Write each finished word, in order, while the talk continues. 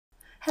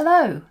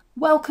Hello,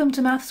 welcome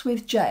to Maths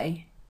with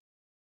Jay.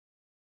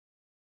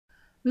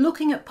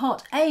 Looking at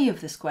part A of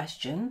this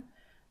question,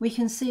 we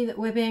can see that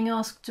we're being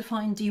asked to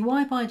find dy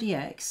by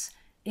dx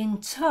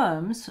in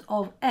terms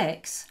of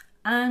x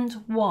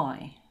and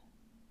y.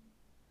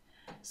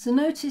 So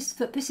notice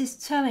that this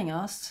is telling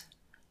us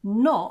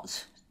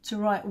not to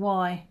write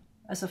y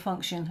as a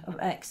function of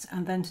x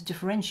and then to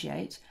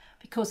differentiate,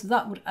 because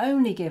that would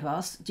only give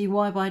us dy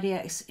by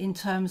dx in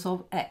terms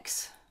of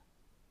x.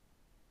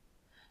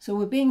 So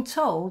we're being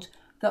told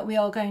that we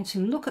are going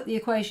to look at the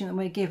equation that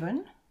we're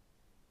given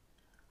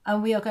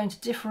and we are going to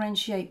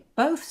differentiate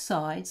both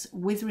sides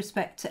with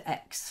respect to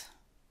x.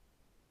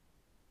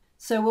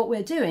 So what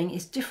we're doing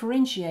is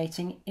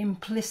differentiating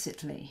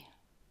implicitly.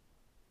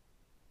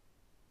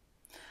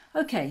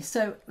 Okay,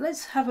 so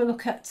let's have a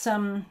look at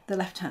the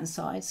left-hand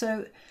side.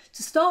 So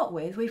to start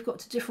with, we've got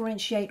to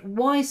differentiate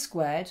y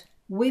squared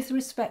with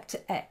respect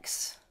to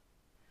x.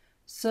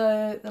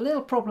 So the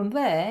little problem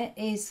there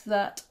is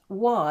that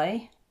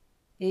y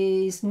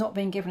is not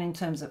being given in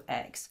terms of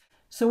x.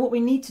 So what we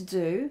need to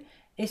do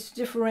is to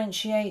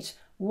differentiate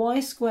y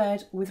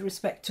squared with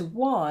respect to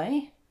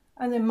y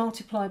and then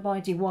multiply by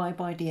dy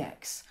by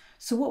dx.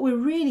 So what we're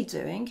really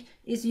doing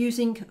is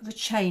using the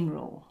chain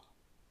rule.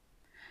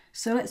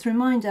 So let's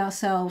remind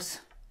ourselves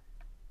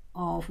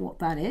of what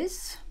that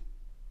is.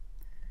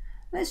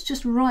 Let's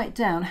just write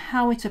down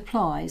how it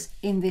applies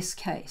in this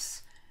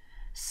case.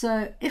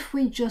 So if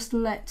we just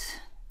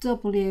let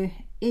w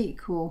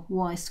equal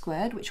y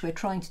squared, which we're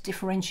trying to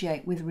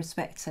differentiate with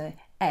respect to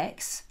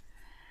x,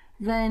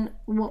 then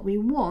what we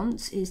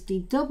want is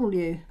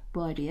dw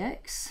by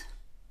dx.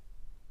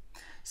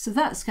 So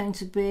that's going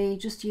to be,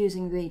 just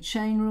using the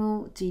chain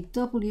rule,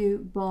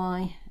 dw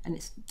by, and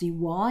it's dy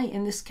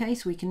in this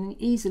case, we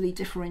can easily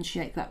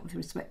differentiate that with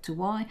respect to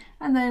y,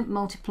 and then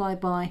multiply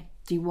by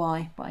dy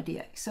by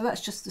dx. So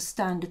that's just the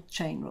standard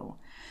chain rule.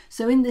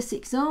 So in this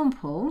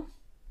example,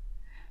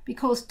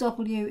 because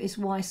w is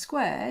y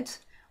squared,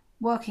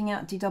 working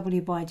out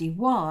dw by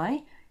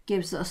dy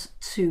gives us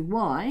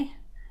 2y,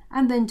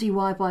 and then dy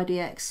by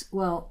dx,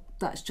 well,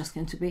 that's just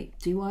going to be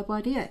dy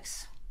by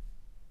dx.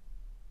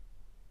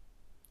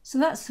 So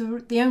that's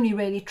the only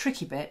really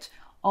tricky bit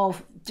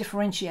of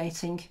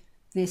differentiating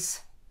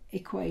this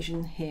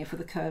equation here for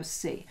the curve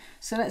C.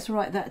 So let's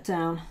write that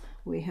down.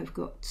 We have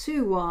got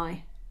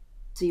 2y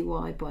dy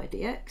by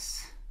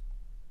dx,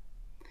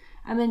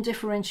 and then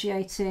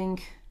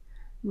differentiating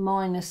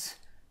minus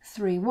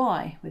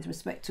 3y with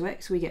respect to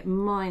x, we get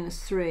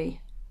minus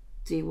 3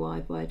 dy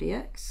by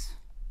dx.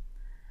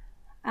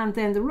 And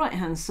then the right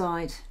hand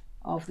side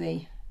of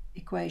the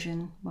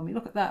equation, when we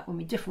look at that, when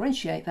we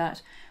differentiate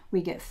that,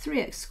 we get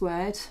 3x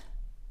squared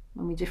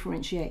when we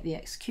differentiate the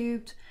x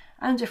cubed,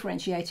 and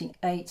differentiating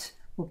 8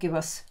 will give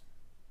us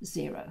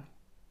 0.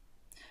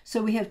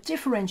 So we have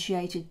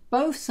differentiated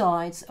both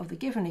sides of the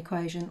given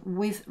equation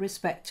with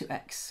respect to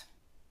x.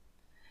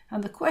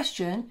 And the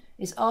question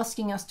is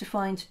asking us to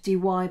find dy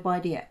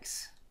by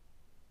dx.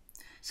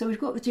 So we've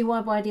got the dy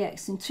by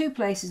dx in two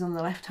places on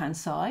the left hand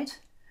side.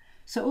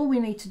 So all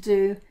we need to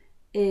do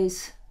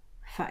is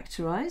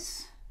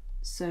factorise.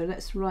 So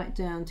let's write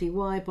down dy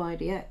by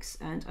dx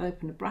and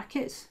open a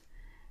bracket,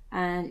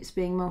 and it's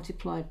being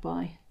multiplied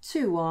by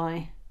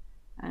 2y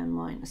and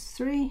minus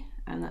 3,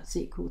 and that's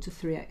equal to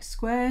 3x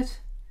squared.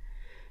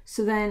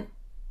 So then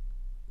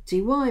dy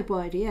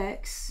by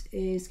dx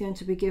is going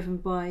to be given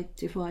by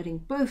dividing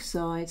both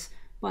sides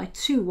by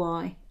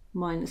 2y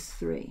minus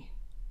 3.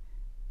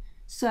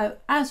 So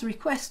as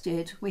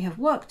requested, we have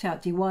worked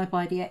out dy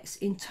by dx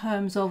in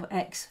terms of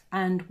x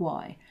and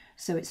y.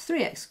 So it's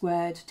 3x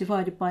squared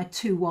divided by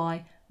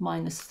 2y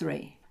minus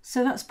 3.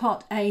 So that's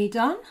part A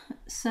done.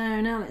 So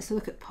now let's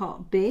look at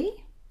part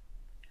B.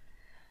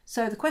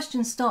 So the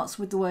question starts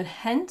with the word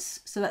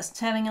hence. So that's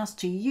telling us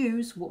to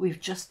use what we've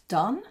just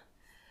done.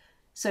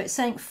 So it's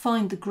saying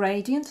find the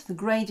gradient. The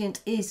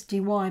gradient is dy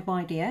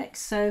by dx.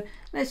 So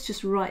let's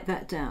just write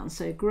that down.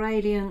 So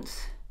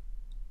gradient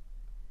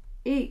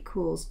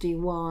equals dy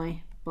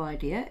by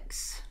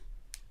dx.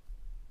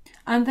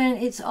 And then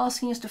it's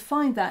asking us to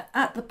find that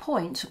at the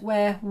point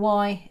where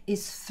y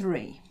is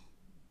 3.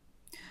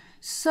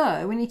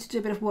 So we need to do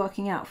a bit of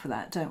working out for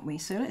that, don't we?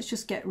 So let's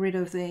just get rid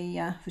of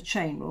the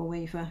chain rule.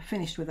 We've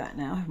finished with that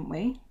now, haven't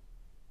we?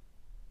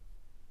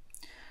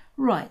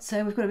 Right,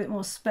 so we've got a bit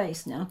more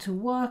space now to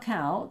work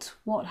out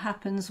what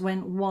happens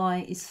when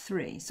y is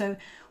 3. So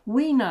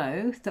we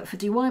know that for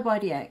dy by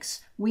dx,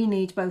 we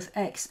need both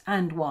x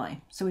and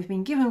y. So we've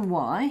been given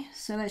y,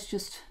 so let's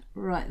just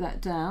write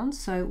that down.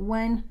 So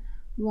when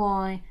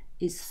y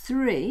is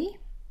 3,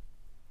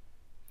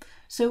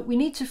 so we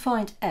need to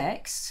find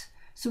x.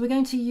 So we're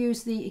going to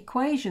use the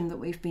equation that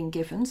we've been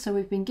given. So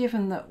we've been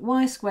given that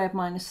y squared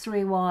minus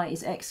 3y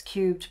is x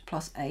cubed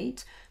plus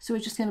 8. So we're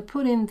just going to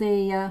put in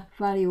the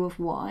value of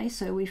y.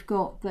 So we've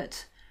got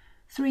that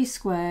 3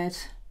 squared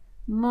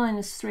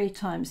minus 3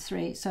 times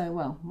 3. So,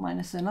 well,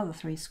 minus another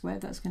 3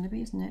 squared, that's going to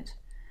be, isn't it?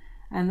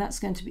 And that's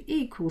going to be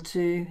equal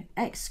to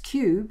x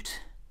cubed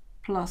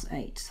plus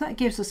 8. So that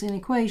gives us an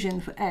equation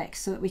for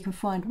x so that we can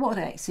find what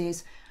x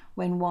is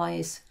when y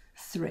is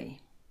 3.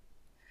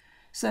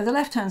 So the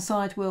left hand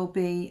side will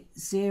be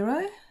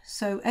 0,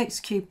 so x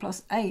cubed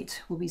plus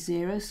 8 will be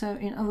 0, so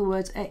in other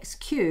words x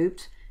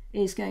cubed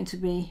is going to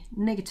be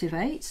negative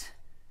 8.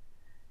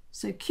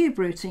 So cube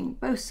rooting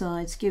both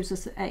sides gives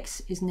us that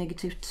x is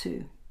negative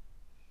 2.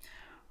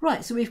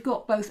 Right, so we've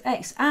got both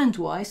x and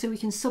y, so we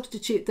can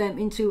substitute them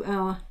into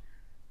our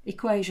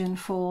equation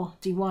for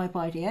dy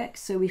by dx.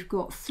 So we've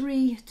got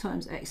 3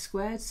 times x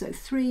squared, so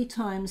 3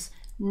 times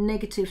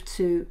negative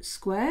 2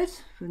 squared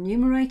for the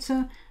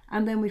numerator,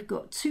 and then we've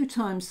got 2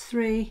 times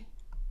 3,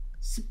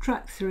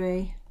 subtract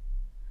 3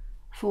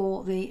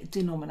 for the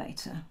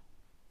denominator.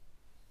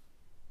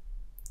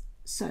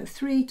 So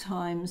 3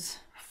 times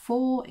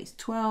 4 is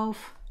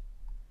 12,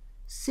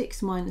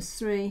 6 minus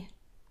 3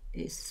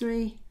 is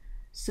 3,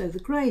 so the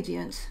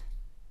gradient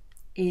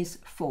is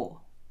 4.